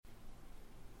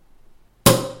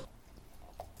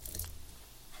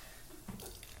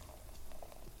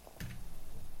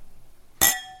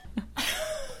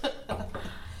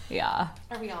Yeah.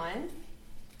 Are we on?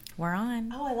 We're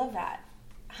on. Oh, I love that.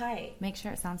 Hi. Make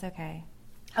sure it sounds okay.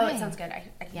 Oh, Hi. it sounds good.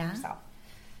 I can hear myself.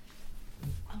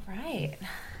 All right.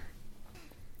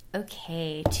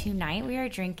 Okay, tonight we are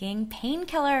drinking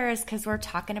painkillers because we're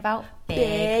talking about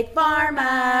Big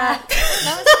Pharma.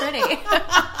 That was pretty.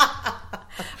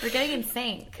 We're getting in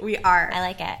sync. We are. I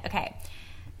like it. Okay.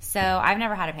 So I've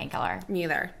never had a painkiller. Me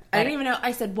either. I didn't even know.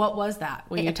 I said, what was that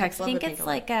when you texted? I think it's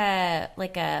like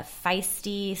a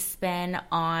feisty spin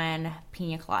on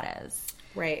pina coladas.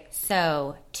 Right.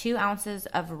 So 2 ounces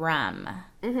of rum,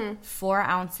 4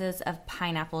 ounces of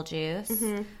pineapple juice,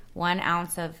 1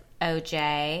 ounce of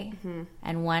OJ,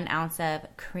 and 1 ounce of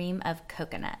cream of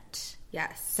coconut.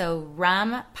 Yes. So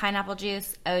rum, pineapple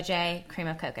juice, OJ, cream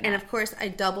of coconut. And of course, I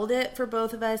doubled it for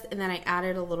both of us, and then I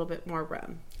added a little bit more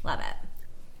rum. Love it.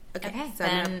 Okay, so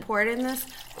I'm going to pour it in this.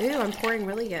 Ooh, I'm pouring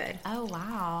really good. Oh,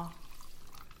 wow.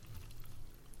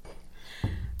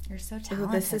 You're so talented.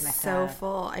 Ooh, this is so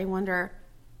full. I wonder.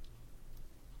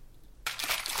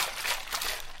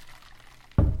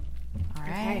 All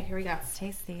right. Okay, here we go. Let's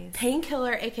taste these.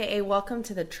 Painkiller, a.k.a. Welcome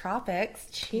to the Tropics.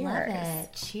 Cheers. Love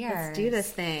it. Cheers. Let's do this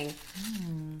thing.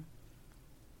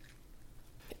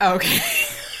 Okay.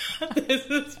 This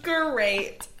is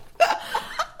great.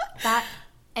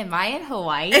 Am I in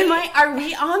Hawaii? Are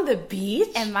we on the beach?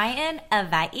 Am I in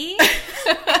Hawaii?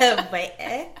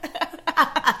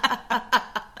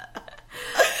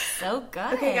 So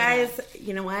good. Okay, guys,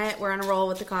 you know what? We're on a roll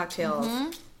with the cocktails.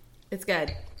 It's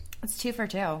good. It's 2 for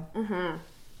 2.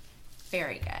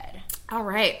 Very good. All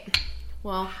right.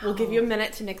 Well, we'll give you a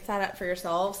minute to mix that up for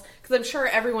yourselves, because I'm sure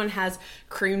everyone has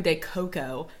cream de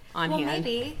coco on hand.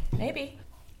 Maybe.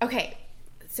 Okay.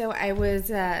 So I was,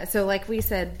 so like we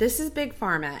said, this is Big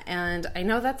Pharma, and I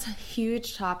know that's a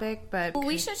huge topic, but... Well,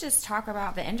 we should just talk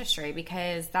about the industry,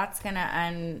 because that's going to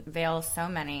unveil so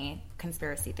many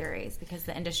conspiracy theories, because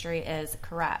the industry is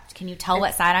corrupt. Can you tell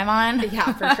what side I'm on?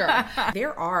 Yeah, for sure.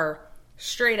 There are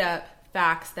straight up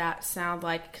facts that sound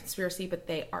like conspiracy, but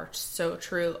they are so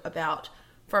true about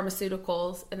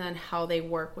pharmaceuticals and then how they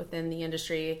work within the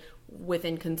industry,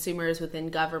 within consumers, within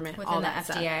government, within all the that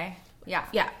FDA. Stuff.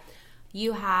 Yeah.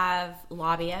 You have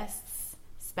lobbyists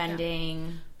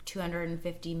spending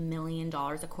 $250 million,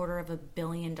 $250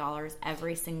 million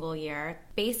every single year.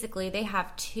 Basically, they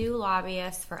have 2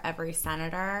 lobbyists for every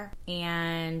senator.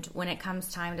 And when it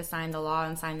comes time to sign the law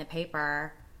and sign the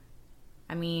paper,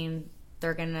 I mean,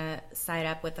 they're going to side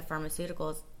up with the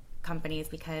pharmaceuticals companies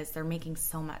because they're making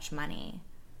so much money.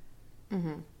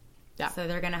 Yeah. So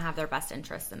they're going to have their best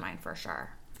interests in mind for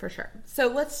sure. For sure. So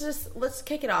let's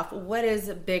kick it off. What is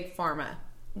Big Pharma?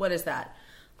 What is that?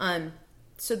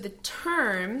 So the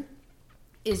term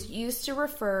is used to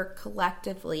refer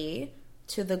collectively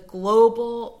to the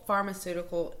global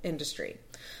pharmaceutical industry.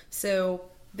 So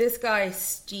this guy,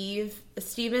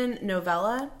 Steven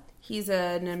Novella, he's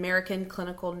an American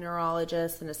clinical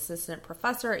neurologist and assistant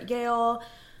professor at Yale.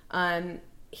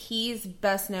 He's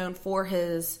best known for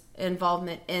his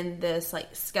involvement in this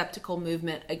like skeptical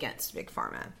movement against Big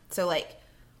Pharma. So like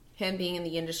him being in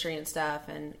the industry and stuff,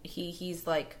 and he's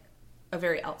like a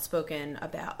very outspoken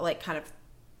about like kind of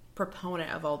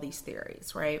proponent of all these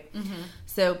theories, right?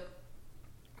 So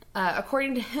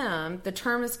according to him, the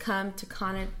term has come to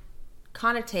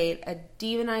connotate a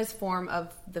demonized form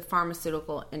of the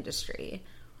pharmaceutical industry.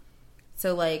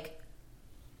 So like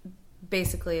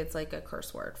basically it's like a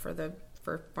curse word for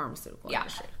pharmaceutical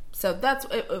industry. So that's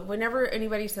whenever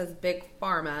anybody says Big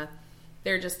Pharma,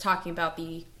 they're just talking about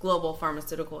the global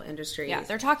pharmaceutical industry. Yeah,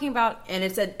 they're talking about, and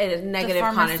it's a negative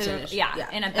connotation.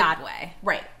 Yeah, in a bad way.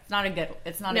 Right. It's not a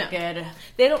good.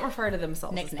 They don't refer to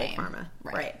themselves nickname. as Big Pharma.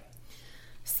 Right.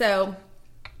 So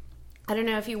I don't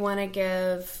know if you want to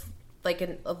give like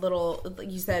a little,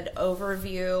 you said,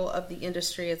 overview of the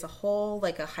industry as a whole,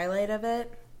 like a highlight of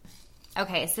it.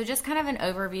 Okay, so just kind of an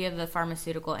overview of the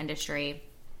pharmaceutical industry.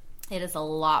 It is a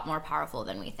lot more powerful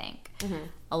than we think.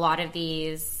 A lot of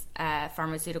these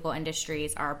pharmaceutical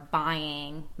industries are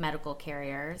buying medical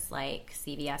carriers, like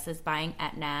CVS is buying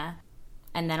Aetna.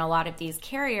 And then a lot of these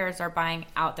carriers are buying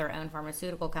out their own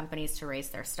pharmaceutical companies to raise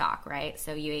their stock, right?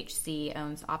 So UHC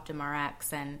owns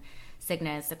OptumRx, and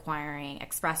Cigna is acquiring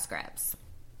Express Scripts.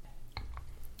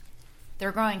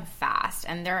 They're growing fast,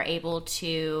 and they're able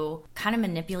to kind of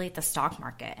manipulate the stock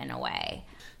market in a way.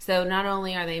 So not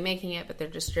only are they making it, but they're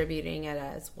distributing it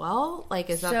as well? Like,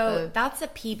 is that So that's a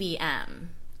PBM.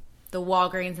 The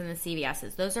Walgreens and the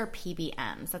CVS's, those are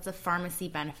PBMs. That's a pharmacy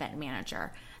benefit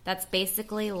manager. That's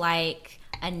basically like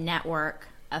a network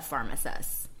of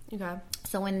pharmacists. Okay.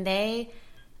 So when they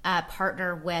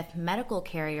partner with medical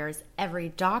carriers, every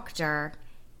doctor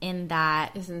in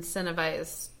that is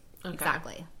incentivized Okay.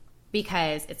 Exactly.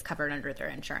 Because it's covered under their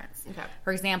insurance. Okay.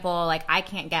 For example, like I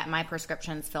can't get my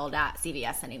prescriptions filled at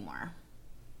CVS anymore.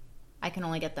 I can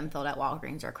only get them filled at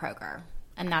Walgreens or Kroger.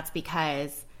 And that's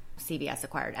because CVS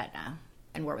acquired Aetna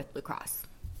and we're with Blue Cross.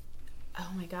 Oh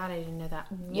my God, I didn't know that.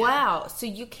 Yeah. Wow. So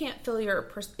you can't fill your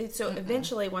so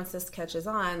eventually once this catches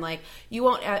on, like you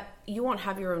won't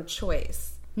have your own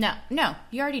choice. No,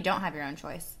 you already don't have your own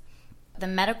choice. The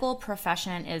medical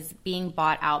profession is being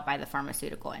bought out by the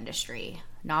pharmaceutical industry,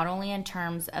 not only in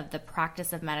terms of the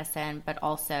practice of medicine, but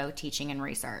also teaching and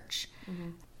research.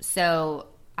 So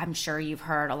I'm sure you've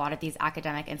heard a lot of these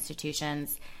academic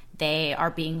institutions, they are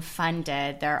being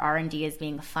funded, their R&D is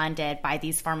being funded by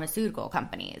these pharmaceutical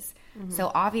companies.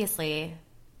 So obviously,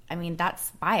 I mean, that's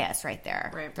bias right there.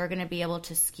 Right. They're going to be able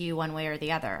to skew one way or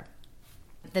the other.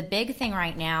 The big thing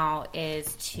right now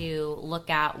is to look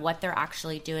at what they're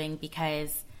actually doing,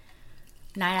 because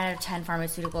 9 out of 10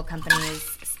 pharmaceutical companies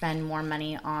spend more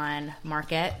money on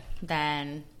market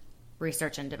than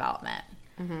research and development.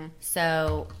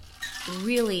 So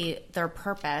really their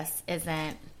purpose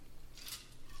isn't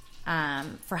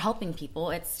for helping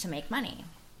people, it's to make money.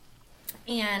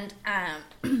 And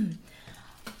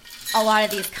a lot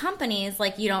of these companies,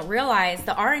 like, you don't realize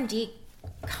the R&D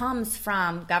comes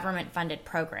from government-funded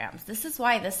programs. This is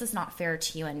why this is not fair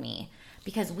to you and me,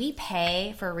 because we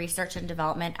pay for research and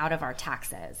development out of our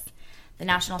taxes. The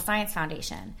National Science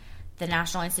Foundation, the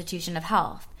National Institution of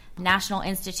Health, National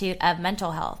Institute of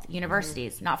Mental Health,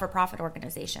 universities, not-for-profit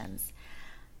organizations.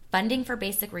 Funding for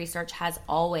basic research has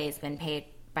always been paid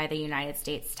by the United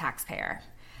States taxpayer.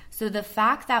 So the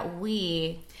fact that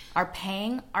we are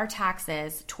paying our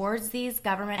taxes towards these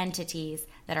government entities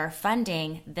that are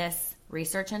funding this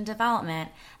research and development,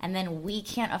 and then we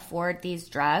can't afford these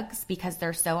drugs because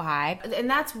they're so high. And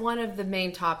that's one of the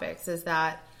main topics, is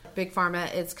that Big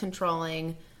Pharma is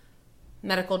controlling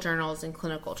medical journals and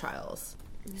clinical trials.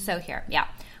 So here, yeah.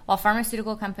 While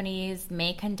pharmaceutical companies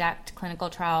may conduct clinical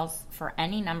trials for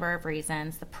any number of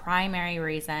reasons, the primary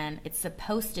reason it's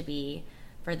supposed to be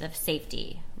for the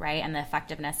safety, right, and the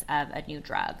effectiveness of a new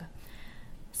drug.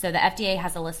 So the FDA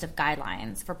has a list of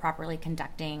guidelines for properly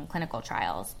conducting clinical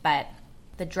trials, but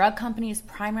the drug company's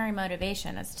primary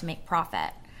motivation is to make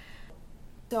profit.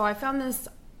 So I found this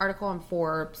article on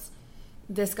Forbes.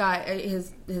 This guy,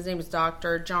 his name is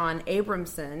Dr. John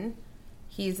Abramson.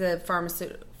 He's a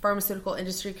pharmaceutical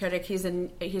industry critic. He's a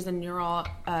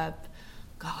neurologist,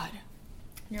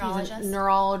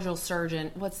 neurological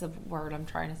surgeon. What's the word I'm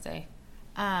trying to say?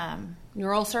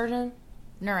 Neurosurgeon.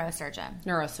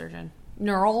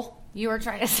 Neural. You were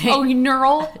trying to say. Oh,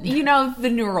 neural. You know the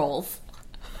neurals.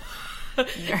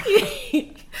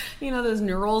 You know those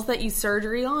neurals that you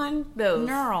surgery on? Those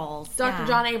neurals. Dr. Yeah.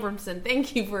 John Abramson,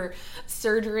 thank you for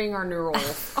surgerying our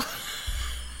neurals.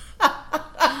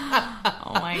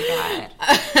 Oh my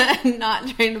God. Not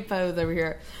trying to pose over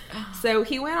here. So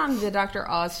he went on the Dr.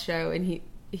 Oz show, and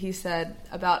he said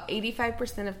about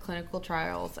 85% of clinical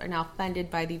trials are now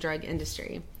funded by the drug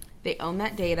industry. They own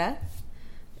that data.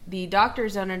 The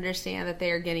doctors don't understand that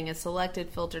they are getting a selected,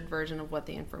 filtered version of what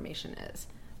the information is.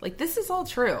 Like, this is all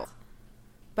true.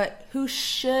 But who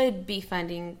should be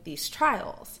funding these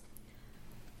trials?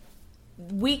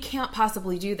 We can't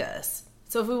possibly do this.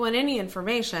 So if we want any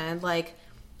information,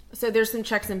 so there's some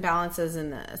checks and balances in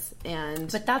this.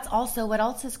 But that's also what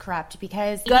else is corrupt,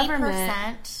 because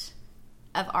Government- 80%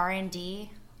 of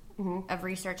R&D, of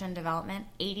research and development,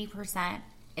 80%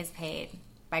 is paid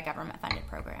by government-funded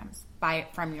programs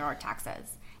from your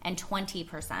taxes, and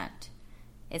 20%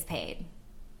 is paid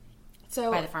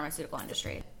by the pharmaceutical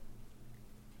industry.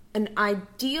 An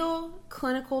ideal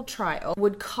clinical trial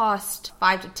would cost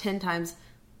 5 to 10 times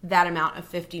that amount of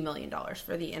 $50 million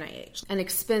for the NIH. An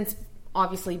expense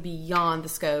obviously beyond the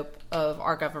scope of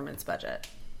our government's budget.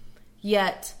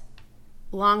 Yet,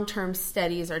 long-term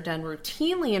studies are done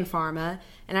routinely in pharma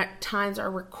and at times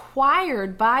are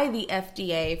required by the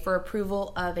FDA for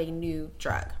approval of a new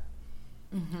drug.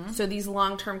 So these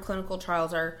long-term clinical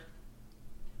trials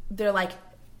they're like,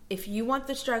 if you want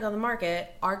this drug on the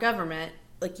market, our government,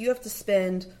 you have to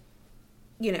spend,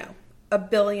 $1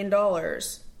 billion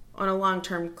on a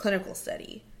long-term clinical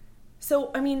study.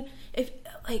 So, I mean, if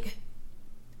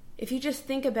you just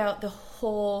think about the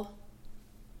whole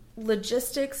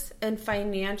logistics and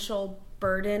financial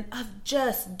burden of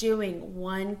just doing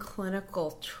one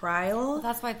clinical trial. Well,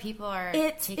 that's why people are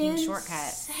taking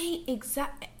shortcuts.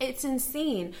 It's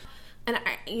insane. And,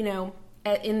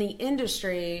 in the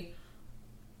industry,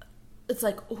 it's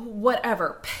like,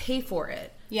 whatever, pay for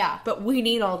it. Yeah. But we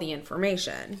need all the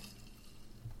information.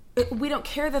 We don't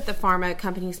care that the pharma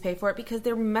companies pay for it because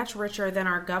they're much richer than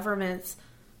our government's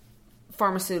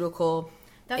pharmaceutical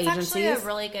That's agencies. actually a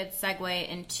really good segue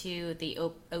into the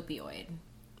opioid.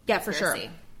 Yeah, for sure.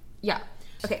 conspiracy. Yeah.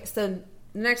 Okay, so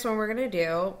the next one we're going to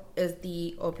do is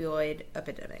the opioid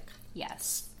epidemic.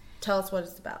 Yes. Tell us what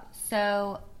it's about.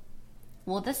 So,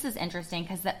 well, this is interesting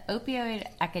because the opioid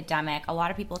epidemic, a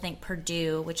lot of people think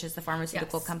Purdue, which is the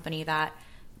pharmaceutical Yes. company that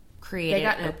They created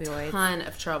got in opioids. a ton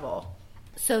of trouble.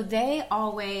 So they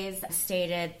always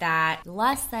stated that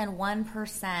less than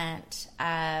 1%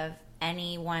 of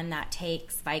anyone that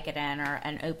takes Vicodin or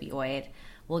an opioid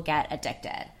will get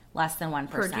addicted. Less than 1%.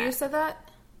 Purdue said that?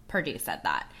 Purdue said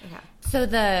that. Okay. So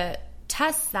the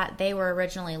tests that they were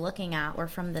originally looking at were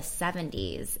from the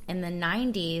 70s. In the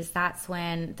 90s, that's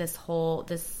when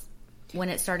when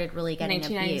it started really getting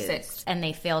 1996. abused. And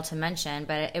they failed to mention,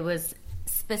 but it was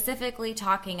specifically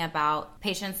talking about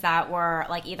patients that were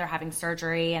like either having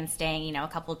surgery and staying, a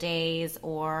couple days,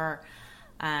 or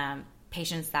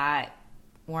patients that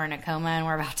were in a coma and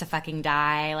were about to fucking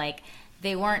die. Like,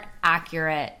 they weren't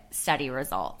accurate study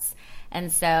results. And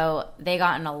so they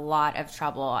got in a lot of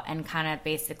trouble and kind of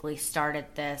basically started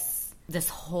this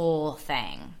whole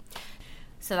thing.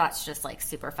 So that's just like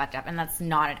super fucked up, and that's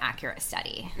not an accurate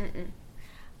study. Mm-mm.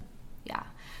 Yeah.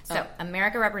 So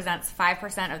America represents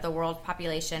 5% of the world's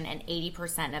population and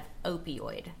 80% of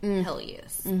opioid pill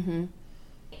use. Mm-hmm.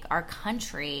 Our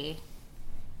country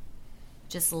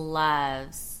just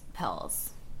loves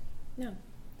pills. No.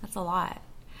 That's a lot.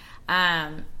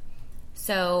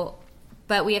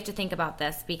 But we have to think about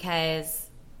this because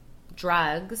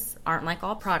drugs aren't like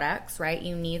all products, right?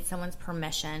 You need someone's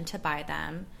permission to buy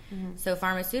them. Mm-hmm. So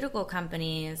pharmaceutical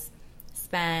companies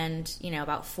spend,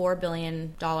 about $4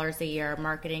 billion a year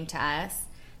marketing to us.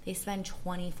 They spend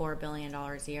 $24 billion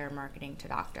a year marketing to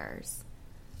doctors.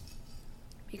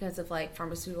 Because of, like,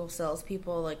 pharmaceutical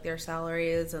salespeople, like, their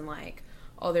salaries and, like,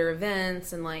 all their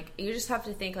events. And, like, you just have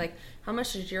to think, like, how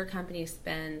much does your company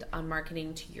spend on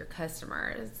marketing to your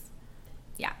customers?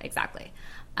 Yeah, exactly.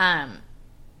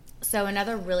 So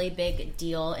another really big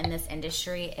deal in this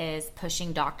industry is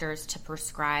pushing doctors to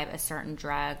prescribe a certain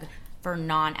drug for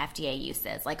non-FDA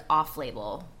uses, like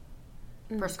off-label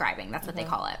prescribing. That's what they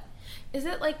call it. Is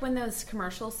it like when those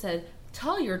commercials said,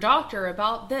 tell your doctor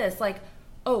about this? Like,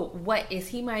 oh, what, is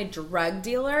he my drug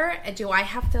dealer? Do I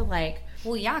have to, like...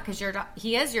 Well, yeah, because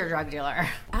he is your drug dealer.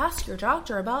 Ask your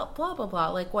doctor about blah, blah, blah.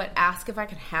 Like, what, ask if I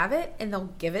can have it and they'll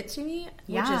give it to me?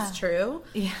 Yeah. Which is true.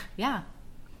 Yeah.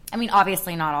 I mean,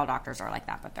 obviously not all doctors are like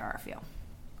that, but there are a few.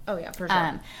 Oh, yeah, for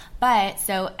sure. But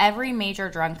so every major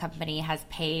drug company has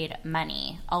paid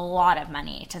money, a lot of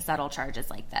money, to settle charges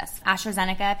like this.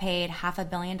 AstraZeneca paid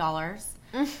 $500 million.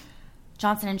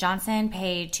 Johnson & Johnson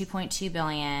paid $2.2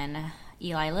 billion.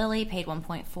 Eli Lilly paid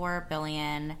 $1.4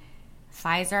 billion.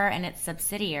 Pfizer and its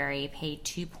subsidiary paid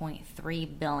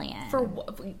 $2.3 billion. For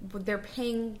what? They're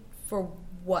paying for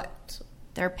what?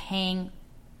 They're paying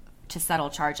to settle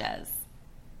charges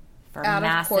for Out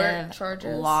of court massive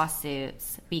charges?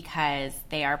 lawsuits because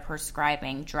they are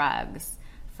prescribing drugs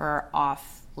for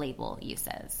off-label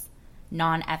uses,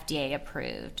 non-FDA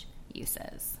approved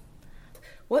uses.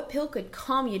 What pill could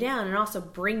calm you down and also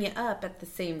bring you up at the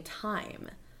same time?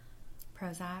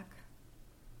 Prozac.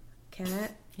 Can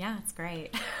it? Yeah, it's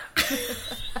great.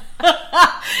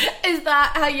 Is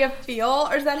that how you feel,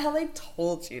 or is that how they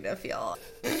told you to feel?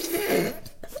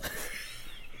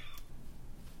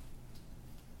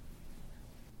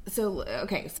 So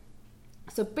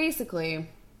basically,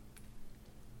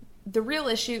 the real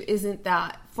issue isn't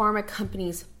that pharma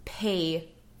companies pay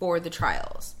for the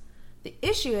trials. The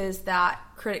issue is that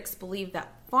critics believe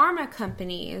that pharma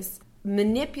companies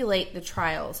manipulate the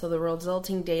trials so the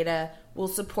resulting data will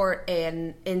support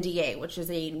an NDA, which is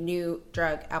a new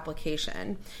drug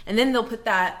application. And then they'll put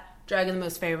that drug in the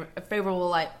most favorable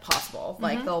light possible.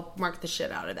 Like, they'll mark the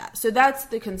shit out of that. So that's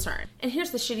the concern. And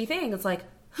here's the shitty thing. It's like,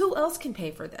 who else can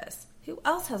pay for this? Who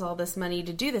else has all this money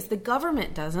to do this? The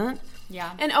government doesn't.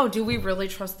 Yeah. And, do we really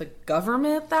trust the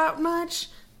government that much?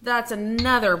 That's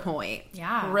another point.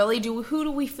 Yeah. Really? Who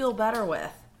do we feel better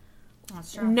with?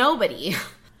 That's true. Nobody.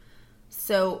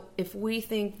 So if we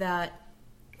think that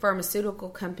pharmaceutical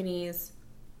companies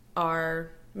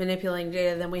are manipulating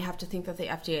data, then we have to think that the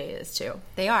FDA is too.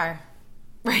 They are.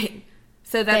 Right.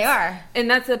 So that's, they are. And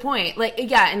that's the point. Like,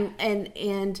 yeah,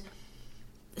 and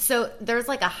so there's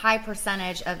like a high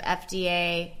percentage of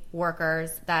FDA workers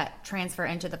that transfer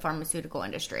into the pharmaceutical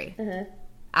industry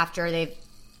after they've,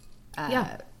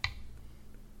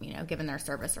 given their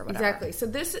service or whatever. Exactly. So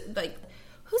this, like,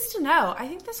 who's to know? I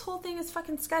think this whole thing is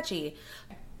fucking sketchy.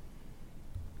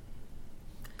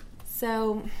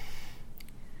 So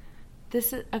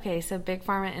this is okay. So Big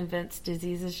Pharma invents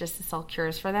diseases just to sell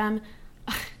cures for them.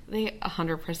 They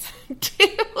 100% do.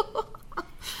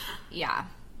 Yeah.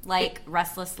 Like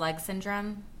restless leg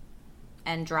syndrome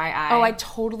and dry eye. Oh, I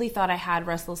totally thought I had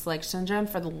restless leg syndrome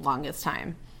for the longest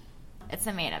time. It's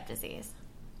a made-up disease.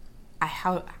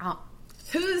 How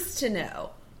who's to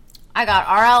know? I got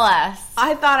RLS.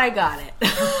 I thought I got it.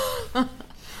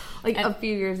 Like a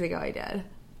few years ago I did.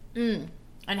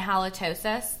 And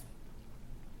halitosis.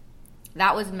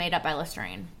 That was made up by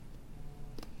Listerine.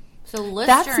 So Listerine...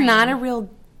 That's not a real...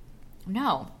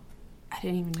 No. I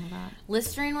didn't even know that.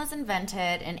 Listerine was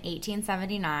invented in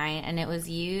 1879, and it was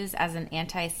used as an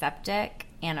antiseptic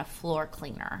and a floor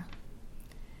cleaner.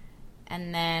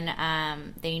 And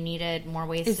then they needed more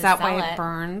ways to sell it. Is that why it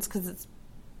burns? Because it's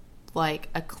like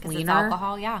a cleaner? It's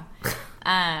alcohol, yeah.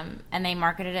 And they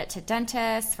marketed it to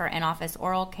dentists for in-office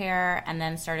oral care and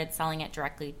then started selling it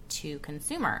directly to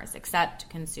consumers, except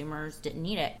consumers didn't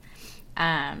need it.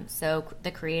 So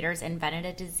the creators invented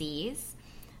a disease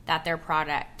that their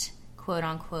product,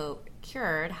 quote-unquote,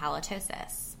 cured,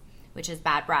 halitosis, which is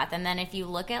bad breath. And then if you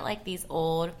look at like these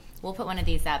old, we'll put one of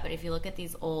these up, but if you look at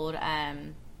these old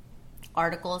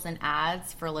articles and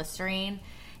ads for Listerine,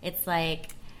 it's like,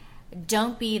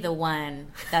 don't be the one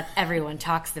that everyone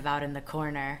talks about in the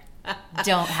corner.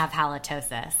 Don't have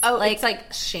halitosis. Oh, like, it's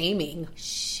like shaming.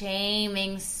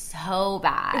 Shaming so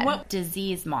bad.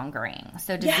 Disease mongering.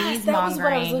 So disease mongering. That was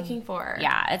what I was looking for.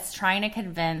 Yeah, it's trying to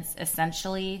convince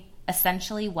essentially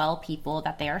well people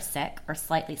that they are sick or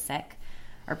slightly sick,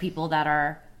 or people that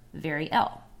are very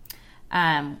ill.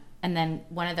 And then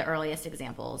one of the earliest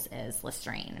examples is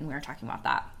Listerine, and we were talking about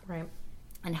that. Right.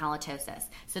 And halitosis.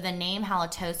 So the name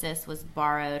halitosis was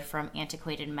borrowed from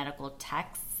antiquated medical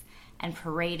texts and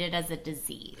paraded as a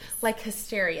disease. Like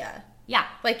hysteria. Yeah.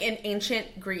 Like in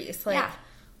ancient Greece. Like, yeah.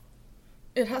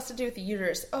 It has to do with the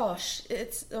uterus. Oh,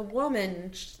 it's a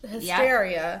woman.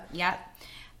 Hysteria. Yep.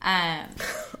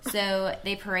 So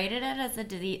they paraded it as a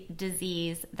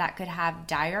disease that could have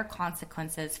dire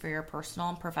consequences for your personal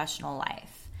and professional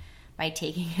life by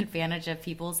taking advantage of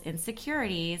people's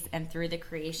insecurities and through the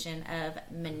creation of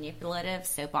manipulative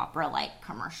soap opera-like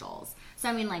commercials. So,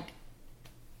 I mean, like,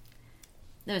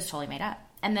 that was totally made up.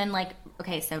 And then, like,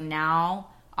 okay, so now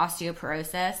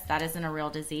osteoporosis, that isn't a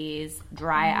real disease.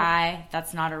 Dry eye,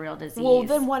 that's not a real disease. Well,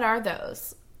 then what are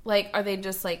those? Like, are they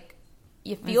just, like,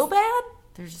 you feel bad?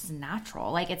 They're just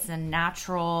natural. Like, it's a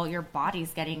natural, your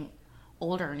body's getting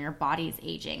older and your body's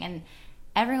aging. And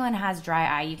everyone has dry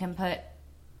eye. You can put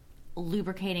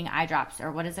lubricating eye drops,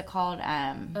 or what is it called?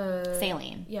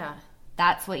 Saline. Yeah.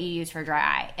 That's what you use for dry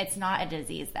eye. It's not a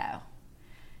disease, though.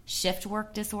 Shift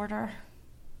work disorder,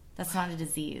 that's not a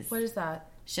disease. What is that?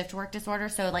 Shift work disorder.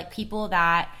 So, like, people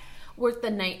that work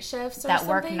the night shifts or that something?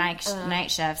 work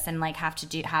night shifts and, like,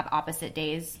 have opposite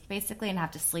days, basically, and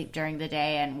have to sleep during the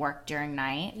day and work during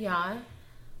night. Yeah.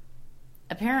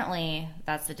 Apparently,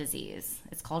 that's a disease.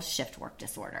 It's called shift work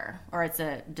disorder, or it's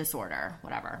a disorder,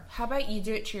 whatever. How about you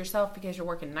do it to yourself because you're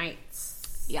working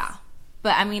nights? Yeah.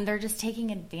 But, I mean, they're just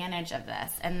taking advantage of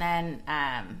this. And then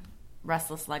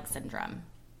restless leg syndrome.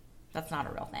 That's not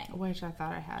a real thing. Which I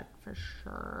thought I had for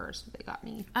sure, so they got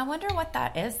me. I wonder what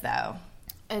that is, though.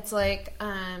 It's like...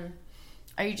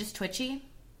 Are you just twitchy?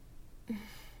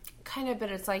 Kind of, but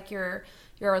it's like your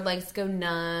legs go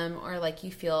numb, or like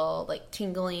you feel like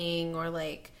tingling, or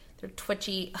like they're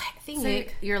twitchy. I think so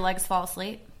your legs fall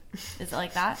asleep? Is it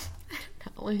like that? I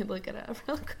don't know. Let me look it up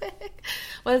real quick.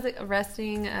 What is it?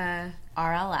 Resting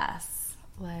RLS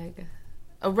leg.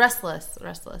 Oh, restless,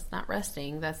 not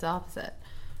resting. That's the opposite.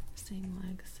 Resting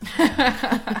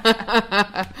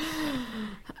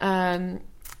legs.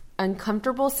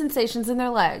 Uncomfortable sensations in their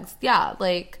legs. Yeah,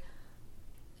 like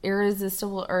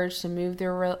irresistible urge to move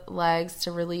their legs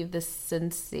to relieve the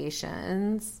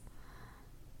sensations.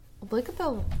 Look at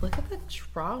the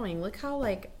drawing. Look how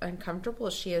like uncomfortable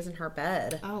she is in her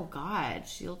bed. Oh God,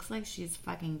 she looks like she's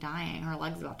fucking dying. Her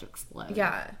leg's about to explode.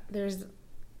 Yeah, there's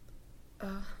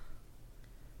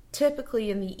typically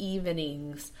in the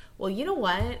evenings. Well, you know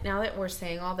what? Now that we're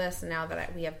saying all this, and now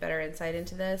that we have better insight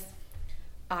into this,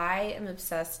 I am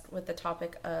obsessed with the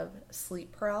topic of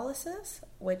sleep paralysis,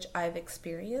 which I've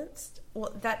experienced.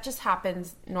 Well, that just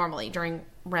happens normally during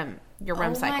your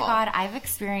REM cycle. Oh my God, I've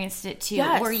experienced it too.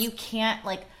 Yes. Where you can't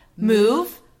like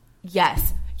move.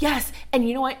 Yes. And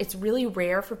you know what? It's really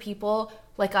rare for people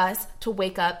like us to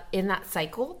wake up in that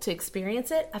cycle to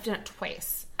experience it. I've done it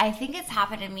twice. I think it's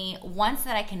happened to me once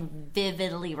that I can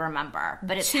vividly remember,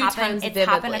 but it's 2 happened. times It's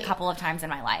vividly. happened a couple of times in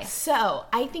my life. So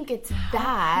I think it's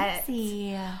that.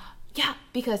 Crazy. Yeah,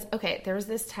 because okay, there was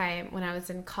this time when I was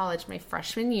in college, my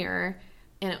freshman year.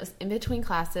 and it was in between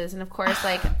classes. And of course,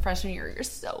 like freshman year, you're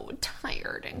so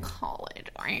tired in college.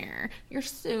 You're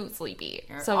so sleepy.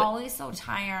 You're so always so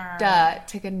tired.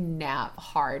 Took a nap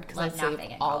hard because I sleep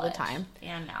all the time.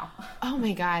 And now. Oh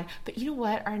my God. But you know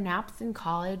what? Our naps in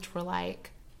college were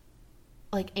like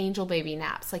angel baby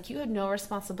naps. Like you had no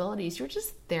responsibilities. You were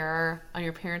just there on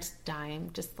your parents' dime,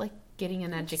 just like getting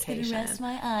an education. I'm just gonna rest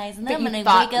my eyes and then I'm gonna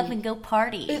wake up and go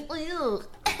party. Ew.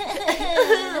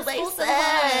 Life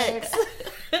sucks.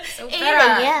 8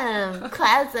 a.m.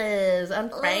 classes on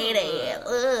Friday.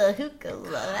 Ugh, who goes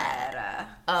to that?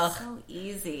 So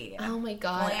easy. Oh my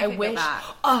God. Well, I wish.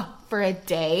 For a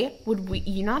day, would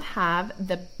you not have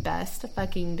the best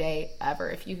fucking day ever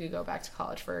if you could go back to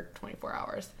college for 24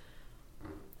 hours?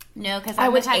 No, because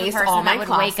I'm the type of person that would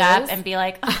wake up and be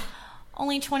like,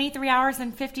 only 23 hours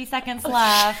and 50 seconds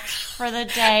left for the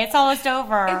day. It's almost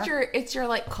over. It's your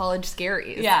like college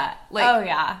scaries. Yeah. Like,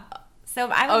 yeah. So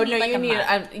I would need a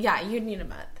month. You'd need a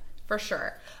month for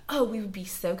sure. Oh, we would be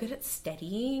so good at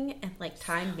studying and like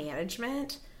time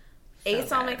management.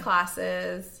 Ace all my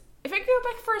classes. If I could go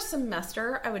back for a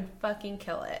semester, I would fucking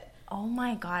kill it. Oh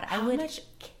my God, I would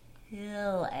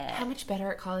kill it. How much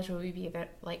better at college would we be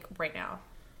like right now?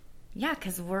 Yeah,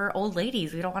 because we're old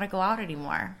ladies. We don't want to go out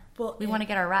anymore. Well, we want to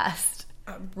get our rest.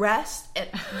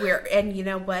 And you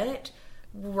know what?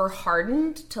 We're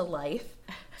hardened to life.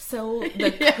 So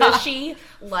the cushy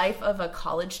life of a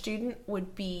college student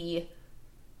would be,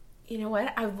 you know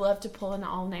what? I would love to pull an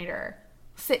all-nighter.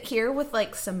 Sit here with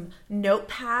like some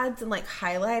notepads and like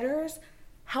highlighters.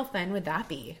 How fun would that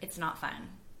be? It's not fun.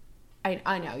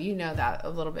 I know. You know that a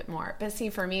little bit more. But see,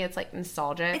 for me, it's like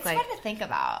nostalgic. It's fun to think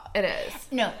about. It is.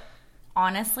 No.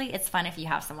 Honestly, it's fun if you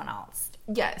have someone else.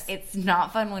 Yes. It's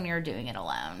not fun when you're doing it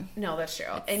alone. No, that's true.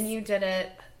 And you did it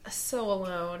so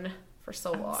alone for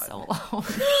so long. So alone.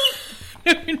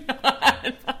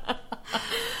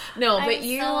 No, but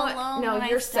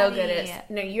you're so good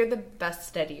at. No, you're the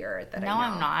best studier that I know. No,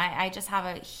 I'm not. I just have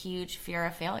a huge fear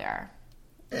of failure.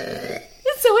 So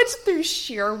it's through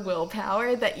sheer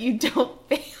willpower that you don't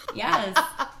fail. Yes.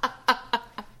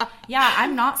 Yeah,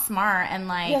 I'm not smart and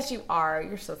like. Yes, you are.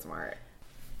 You're so smart.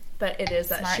 But it is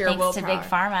that smart sheer willpower. Thanks to Big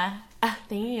Pharma.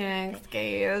 Thanks,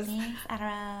 guys. Thanks,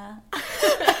 Adderall.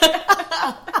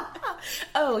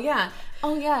 Oh yeah.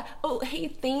 Oh, hey,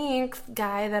 thanks,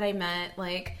 guy that I met.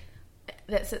 Like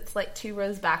that sits like 2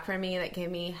 rows back from me. That gave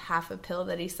me half a pill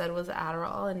that he said was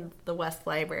Adderall in the West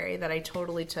Library that I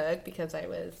totally took because I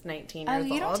was 19 years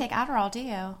old. Oh, you don't take Adderall, do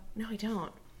you? No, I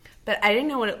don't. But I didn't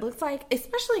know what it looks like,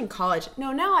 especially in college.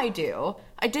 No, now I do.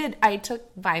 I did. I took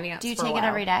Vyvanse. Do you take it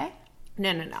every day?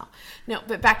 No.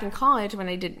 But back in college, when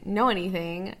I didn't know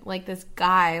anything, like this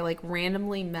guy, like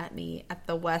randomly met me at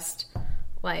the West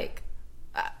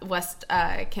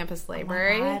Campus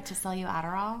Library. Oh my God, to sell you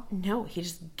Adderall? No, he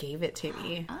just gave it to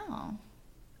me. Oh.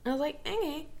 I was like,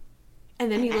 okay.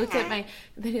 And then he looked at my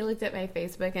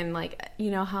Facebook and like,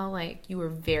 you know how like you were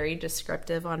very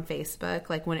descriptive on Facebook,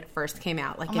 like when it first came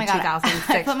out, like in 2006.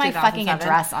 I put my fucking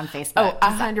address on Facebook. Oh,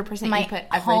 100%. My you put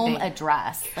home everything.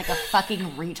 address, like a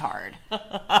fucking retard.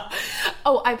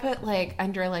 Oh, I put like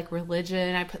under like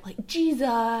religion, I put like Jesus.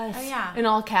 Oh yeah. In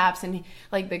all caps, and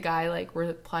like the guy like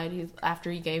replied after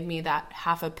he gave me that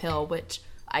half a pill, which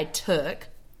I took,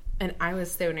 and I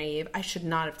was so naive. I should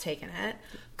not have taken it.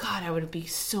 God, I would be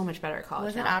so much better at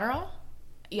college. Was it Adderall?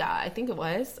 Yeah, I think it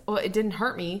was. Well, it didn't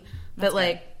hurt me, but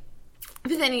like,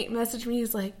 but then he messaged me.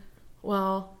 He's like,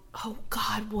 "Well, oh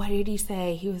God, what did he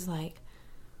say?" He was like,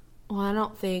 "Well, I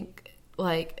don't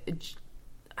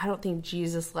think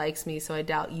Jesus likes me, so I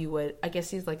doubt you would." I guess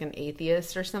he's like an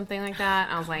atheist or something like that.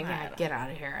 And I was like, "Yeah, get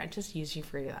out of here! I just used you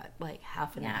for that like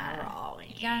half an Adderall."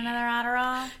 You got another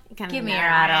Adderall? Give me your your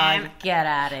Adderall. Get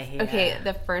out of here. Okay,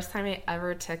 the first time I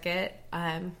ever took it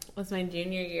was my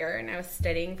junior year, and I was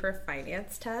studying for a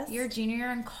finance test. Your junior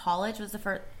year in college was the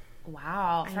first.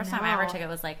 Wow, first time I ever took it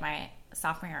was like my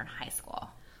sophomore year in high school.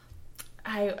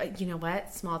 You know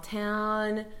what? Small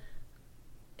town.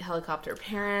 Helicopter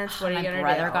parents. What are you gonna do?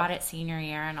 My brother got it senior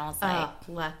year, and I was like,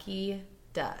 lucky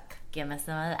duck. Give me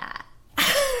some of that.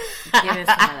 Give me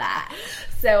some of that.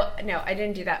 So no, I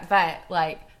didn't do that. But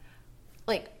like,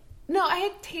 no, I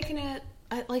had taken it.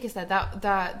 Like I said,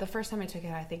 that the first time I took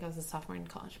it, I think I was a sophomore in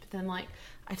college. But then like,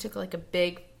 I took like a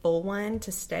big full one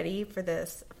to study for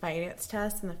this finance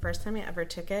test. And the first time I ever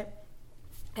took it,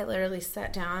 I literally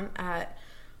sat down at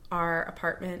our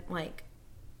apartment like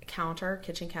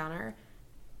kitchen counter,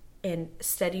 and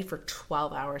studied for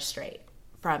 12 hours straight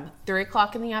from 3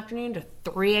 o'clock in the afternoon to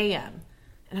 3 a.m.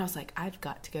 And I was like, I've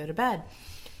got to go to bed.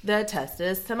 The test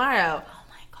is tomorrow. Oh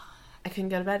my God. I couldn't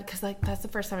go to bed because like that's the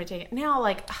first time I take it. Now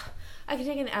like I could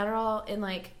take an Adderall and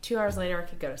like 2 hours later I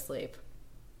could go to sleep.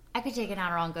 I could take an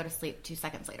Adderall and go to sleep 2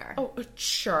 seconds later. Oh,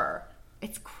 sure.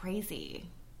 It's crazy.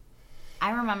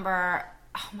 I remember,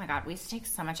 oh my God, we used to take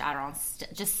so much Adderall and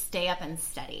just stay up and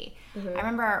study. I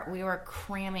remember we were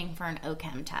cramming for an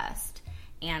OChem test.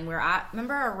 And we're at,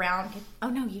 remember a round, oh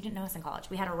no, you didn't know us in college.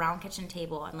 We had a round kitchen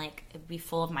table and like it'd be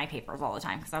full of my papers all the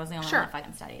time because I was the only one that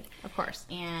fucking studied. Of course.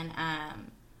 And I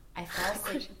fell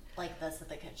asleep like this at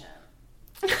the kitchen.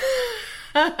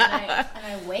 and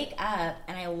I wake up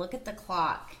and I look at the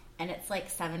clock and it's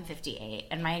like 7:58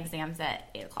 and my exam's at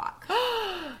 8 o'clock.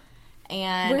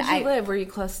 And where'd you live? Were you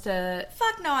close to?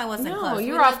 Fuck no, I wasn't close. No,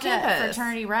 you were off campus. At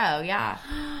Fraternity Row, yeah.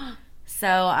 So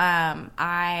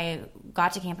I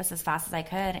got to campus as fast as I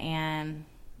could, and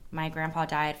my grandpa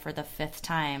died for the 5th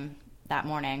time that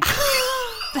morning.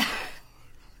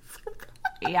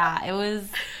 Yeah, it was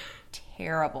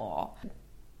terrible.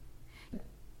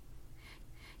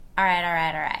 All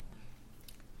right.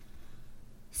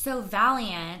 So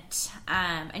Valeant,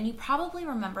 and you probably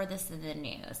remember this in the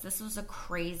news. This was a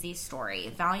crazy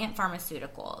story. Valeant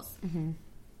Pharmaceuticals. Mm-hmm.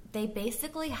 They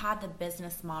basically had the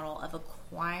business model of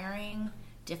acquiring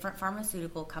different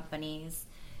pharmaceutical companies,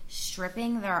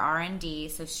 stripping their R&D,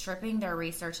 so stripping their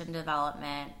research and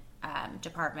development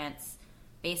departments,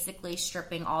 basically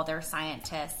stripping all their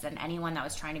scientists and anyone that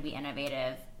was trying to be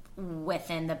innovative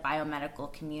within the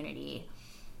biomedical community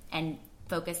and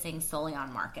focusing solely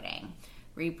on marketing,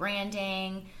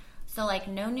 rebranding. So, like,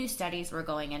 no new studies were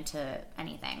going into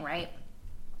anything, right?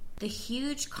 The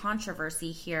huge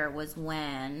controversy here was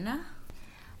when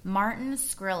Martin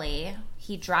Shkreli,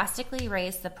 he drastically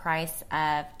raised the price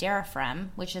of Darafrim,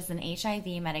 which is an HIV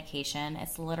medication.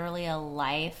 It's literally a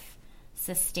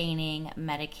life-sustaining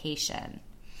medication,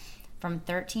 from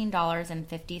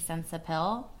 $13.50 a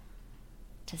pill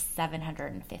to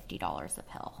 $750 a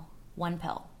pill. One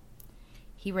pill.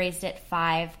 He raised it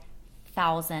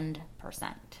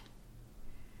 5,000%.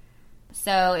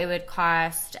 So it would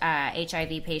cost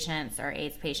HIV patients or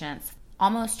AIDS patients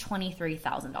almost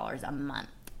 $23,000 a month.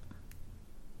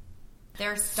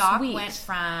 Their stock went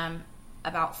from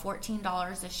about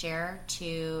 $14 a share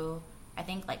to, I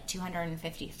think, like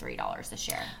 $253 a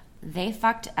share. They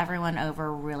fucked everyone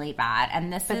over really bad.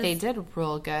 And But they did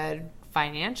real good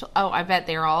financial. Oh, I bet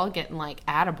they're all getting like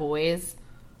attaboys.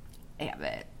 Yeah,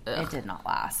 but it did not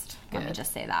last. Good. Let me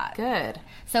just say that. Good.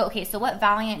 So what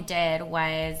Valeant did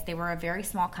was they were a very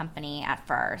small company at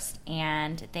first,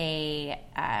 and they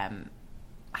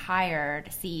hired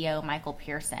CEO Michael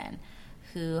Pearson,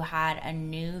 who had a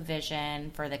new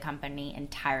vision for the company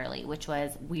entirely, which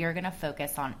was, we are going to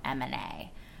focus on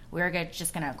M&A. We're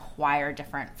just going to acquire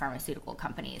different pharmaceutical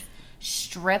companies,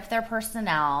 strip their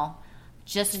personnel,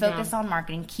 just focus on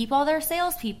marketing, keep all their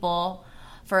salespeople.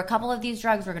 For a couple of these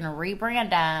drugs, we're going to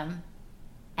rebrand them.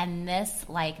 And this,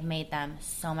 like, made them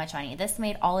so much money. This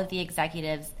made all of the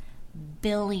executives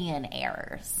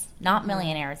billionaires. Not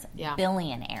millionaires,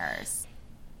 billionaires.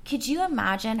 Could you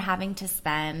imagine having to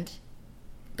spend,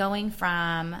 going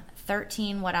from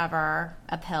 13 whatever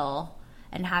a pill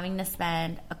and having to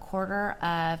spend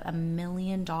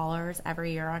 $250,000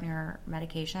 every year on your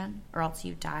medication, or else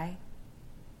you die?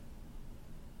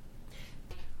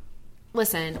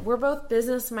 Listen, we're both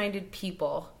business-minded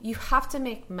people. You have to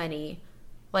make money.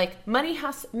 Like, money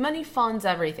funds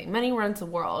everything. Money runs the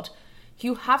world.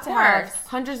 You have to have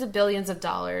hundreds of billions of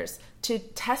dollars to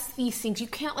test these things. You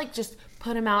can't, like, just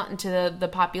put them out into the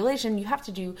population. You have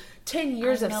to do 10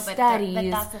 years of studies.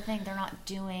 But that's the thing. They're not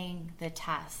doing the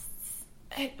tests.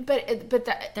 But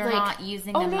they're like, not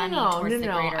using the money towards the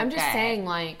greater I'm just good. saying,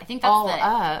 like, I think that's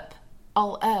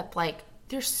all up, like,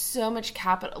 there's so much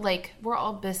capital. Like, we're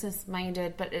all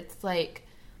business-minded, but it's like,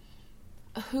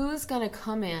 who's going to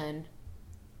come in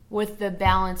with the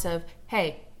balance of,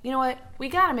 hey, you know what? We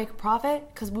got to make a profit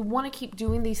because we want to keep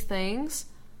doing these things,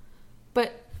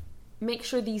 but make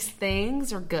sure these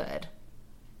things are good.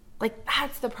 Like,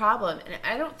 that's the problem, and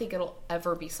I don't think it'll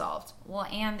ever be solved. Well,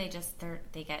 and they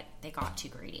got too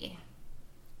greedy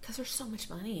because there's so much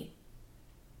money.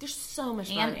 There's so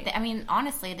much money. I mean,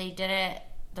 honestly, they did it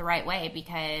the right way,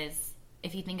 because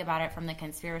if you think about it from the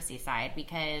conspiracy side,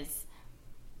 because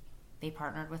they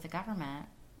partnered with the government.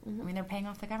 Mm-hmm. I mean, they're paying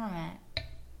off the government.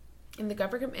 And the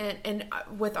government, and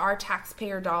with our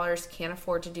taxpayer dollars, can't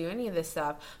afford to do any of this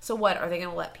stuff. So what, are they going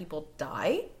to let people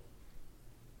die?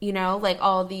 You know, like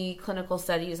all the clinical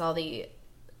studies, all the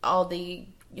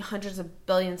hundreds of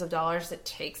billions of dollars it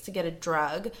takes to get a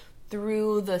drug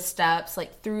through the steps,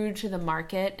 like through to the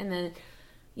market, and then,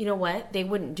 you know what? They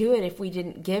wouldn't do it if we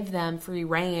didn't give them free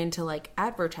reign to, like,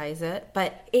 advertise it.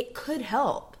 But it could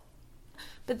help.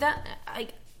 But that,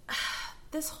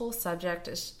 this whole subject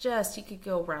is just, you could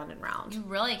go round and round. You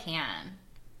really can.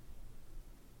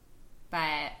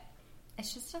 But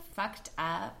it's just a fucked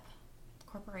up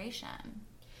corporation.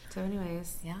 So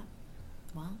anyways, Yeah.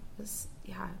 Well,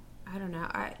 I don't know.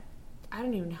 I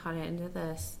don't even know how to end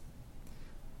this.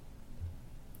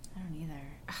 I don't either.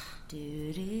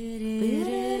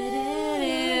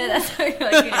 That's how you're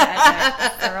like,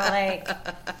 yeah. So we're like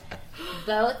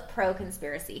both pro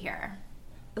conspiracy here.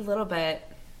 A little bit.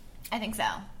 I think so.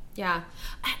 Yeah.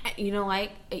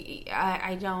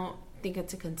 I don't think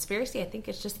it's a conspiracy. I think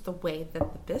it's just the way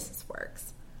that the business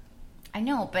works. I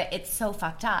know, but it's so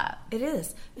fucked up. It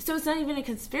is. So it's not even a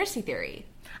conspiracy theory.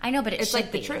 I know, but It's should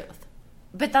like the be. truth.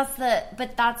 But that's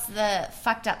the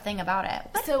fucked up thing about it.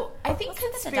 So I think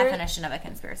What's the definition of a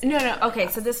conspiracy? No. Okay,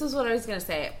 so this is what I was going to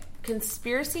say.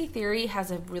 Conspiracy theory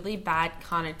has a really bad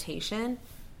connotation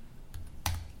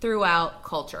throughout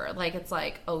culture. Like, it's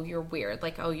like, oh, you're weird.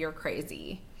 Like, oh, you're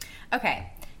crazy.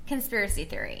 Okay, conspiracy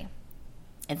theory.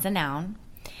 It's a noun.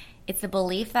 It's the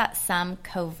belief that some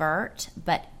covert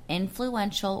but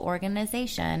influential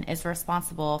organization is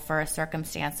responsible for a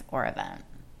circumstance or event.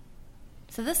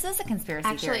 So this is a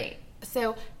conspiracy theory.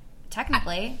 So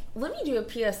Technically. let me do a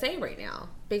PSA right now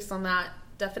based on that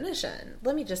definition.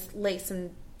 Let me just lay some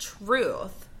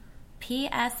truth.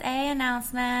 PSA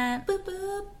announcement. Boop,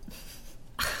 boop.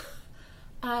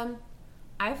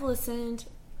 I've listened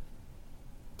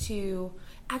to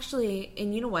actually,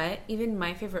 and you know what? Even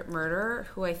My Favorite Murder,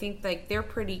 who I think like they're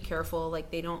pretty careful.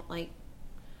 Like they don't like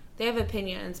they have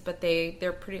opinions, but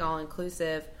they're pretty all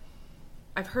inclusive.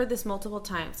 I've heard this multiple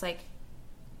times. Like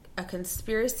a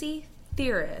conspiracy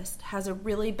theorist has a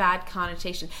really bad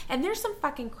connotation, and there's some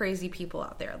fucking crazy people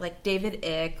out there, like David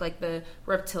Icke, like the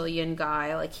reptilian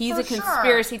guy. Like he's For a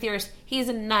conspiracy theorist. He's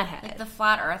a nuthead. Like the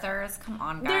flat earthers. Come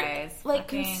on, guys. Like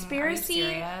Fucking, conspiracy are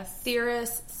you serious?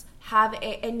 theorists have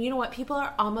and you know what? People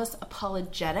are almost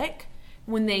apologetic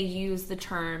when they use the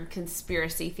term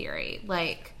conspiracy theory,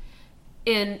 like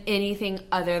in anything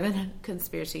other than a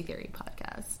conspiracy theory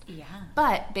podcast. Yeah.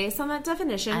 But based on that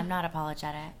definition, I'm not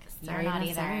apologetic. Sorry, You're not not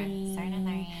either. sorry. Sorry, not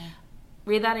sorry.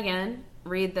 read that again.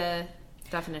 Read the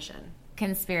definition.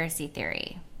 Conspiracy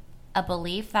theory. A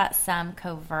belief that some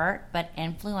covert but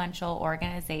influential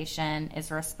organization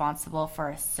is responsible for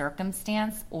a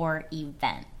circumstance or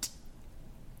event.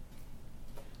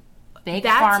 Big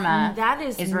Pharma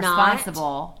is not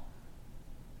responsible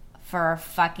for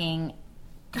fucking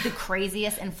the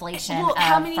craziest inflation of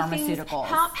pharmaceuticals.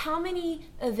 How many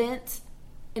events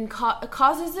and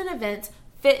causes and events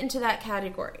fit into that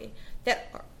category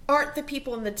that aren't the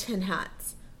people in the tin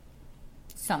hats?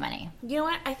 So many. You know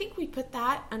what? I think we put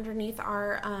that underneath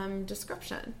our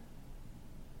description.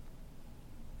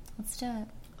 Let's do it.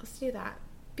 Let's do that.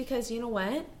 Because you know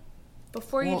what?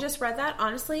 Before you just read that,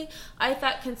 honestly, I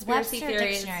thought conspiracy Webster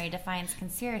theories... Dictionary defines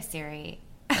conspiracy theory.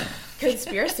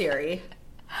 Conspiracy.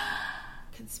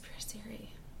 Conspiracy.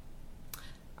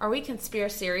 Are we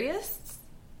conspiracyists?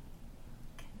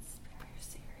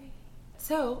 Conspiracy.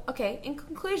 So, okay, in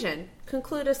conclusion,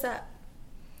 conclude us up.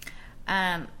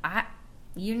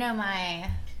 You know my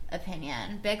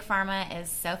opinion. Big Pharma is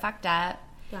so fucked up,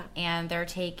 Yeah. and they're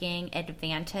taking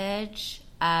advantage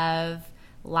of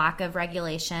lack of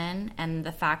regulation and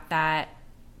the fact that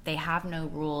they have no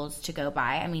rules to go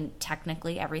by. I mean,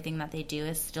 technically, everything that they do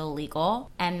is still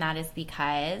legal, and that is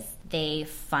because they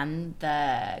fund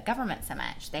the government so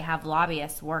much. They have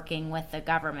lobbyists working with the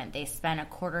government. They spend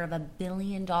 $250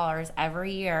 million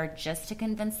every year just to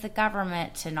convince the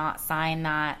government to not sign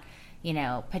that,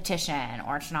 petition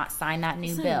or to not sign that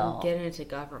new bill. Get into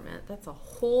government. That's a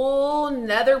whole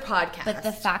nother podcast. But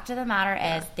the fact of the matter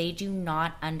is they do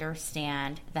not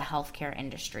understand the healthcare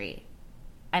industry.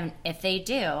 And if they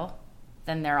do,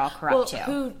 then they're all corrupt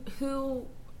too. Who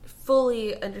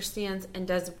fully understands and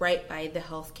does right by the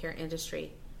healthcare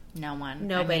industry? No one.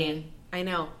 Nobody. I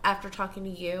know. After talking to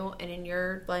you and in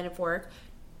your line of work,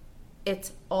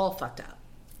 it's all fucked up.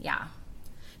 Yeah.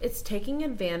 It's taking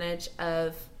advantage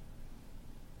of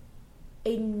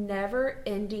a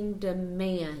never-ending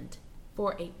demand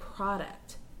for a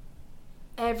product.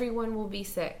 Everyone will be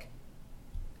sick.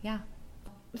 Yeah.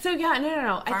 So yeah,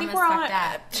 no. I think we're all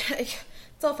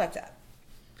it's all fucked up.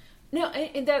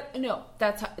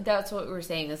 That's what we're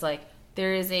saying is like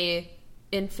there is a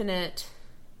infinite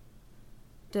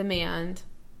demand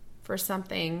for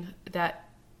something that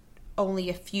only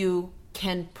a few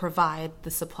can provide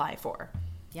the supply for.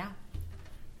 Yeah.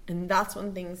 And that's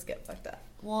when things get fucked up.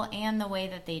 Well, and the way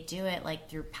that they do it, like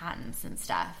through patents and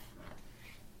stuff.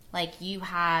 Like you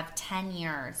have 10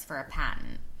 years for a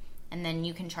patent. and then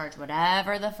you can charge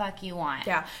whatever the fuck you want.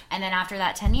 Yeah. And then after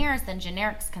that 10 years, then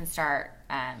generics can start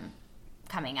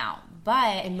coming out.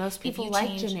 But And most people like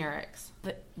generics.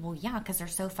 But well, yeah, because they're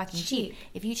so fucking Cheap. cheap.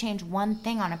 If you change one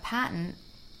thing on a patent,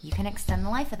 you can extend the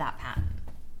life of that patent.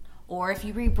 Or if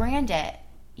you rebrand it,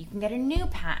 you can get a new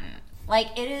patent.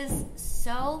 Like, it is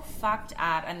so fucked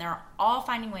up, and they're all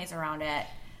finding ways around it.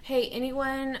 Hey,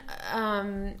 anyone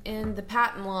in the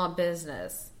patent law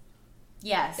business,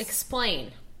 Yes.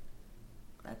 explain.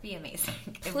 That'd be amazing.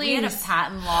 Please. If we had a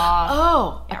patent law.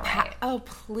 Oh, Yeah, right.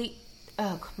 please.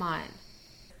 Oh, come on.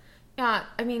 Yeah,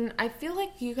 I mean, I feel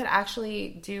like you could actually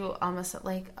do almost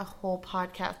like a whole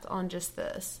podcast on just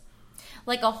this.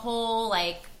 Like a whole,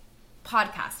 like,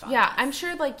 podcast on Yeah, this. I'm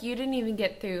sure like you didn't even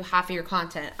get through half of your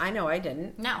content. I know I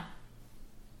didn't. No.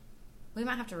 We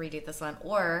might have to redo this one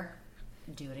or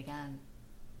do it again.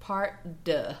 Part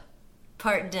deux.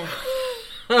 Part deux.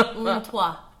 Un,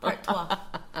 trois. Part trois.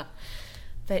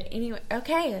 But anyway,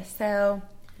 okay, so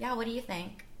Yeah, what do you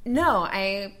think? no,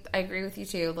 I agree with you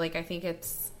too. Like I think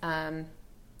it's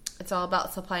all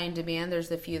about supply and demand.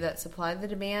 There's a few that supply the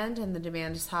demand, and the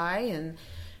demand is high,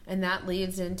 and that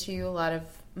leads into a lot of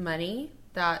money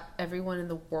that everyone in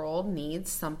the world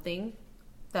needs something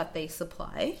that they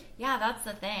supply. Yeah, that's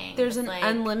the thing. There's It's an like,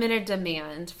 unlimited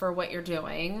demand for what you're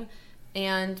doing,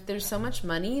 and there's so much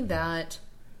money that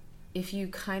if you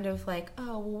kind of like,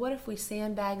 oh, well, what if we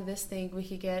sandbag this thing? We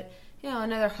could get,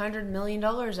 another $100 million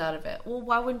out of it. Well,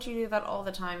 why wouldn't you do that all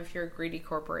the time if you're a greedy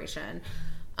corporation?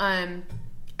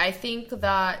 I think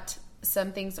that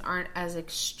some things aren't as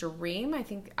extreme. I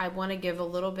think I want to give a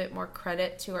little bit more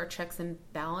credit to our checks and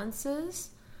balances,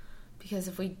 because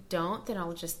if we don't, then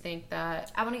I'll just think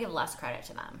that... I want to give less credit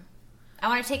to them. I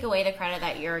want to take away the credit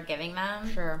that you're giving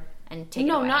them. Sure. And take it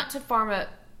away. not to pharma...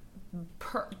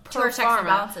 Per to our checks and pharma,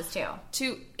 balances, too.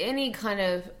 to any kind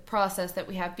of process that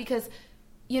we have, because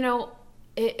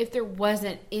if there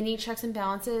wasn't any checks and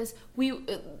balances, we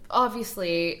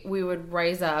would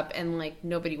rise up and like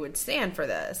nobody would stand for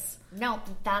this. No,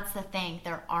 that's the thing.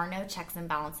 There are no checks and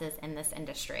balances in this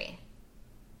industry.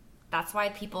 That's why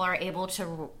people are able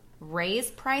to raise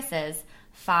prices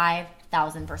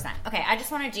 5,000%. Okay, I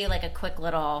just want to do like a quick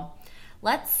little,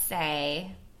 let's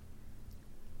say,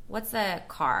 what's a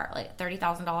car? Like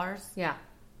 $30,000? Yeah.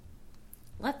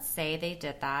 Let's say they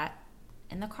did that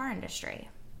in the car industry.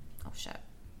 Oh, shit.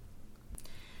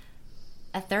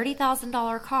 A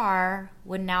 $30,000 car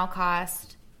would now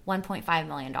cost $1.5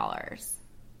 million.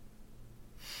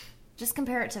 Just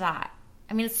compare it to that.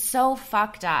 I mean, it's so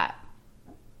fucked up.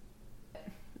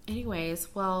 Anyways,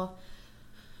 well,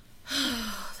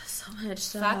 there's so much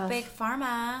stuff. Fuck Big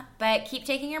Pharma. But keep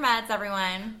taking your meds,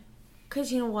 everyone.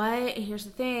 Because you know what? Here's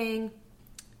the thing.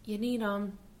 You need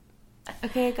them.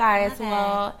 Okay, guys.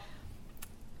 Well...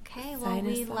 Okay, well, Sign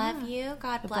we us love off. you.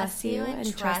 God bless you.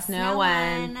 And trust no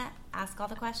one. Ask all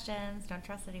the questions. Don't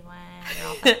trust anyone. You're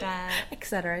all fucked up. Et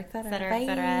cetera, et cetera. Et cetera,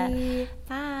 et cetera.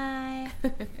 Bye.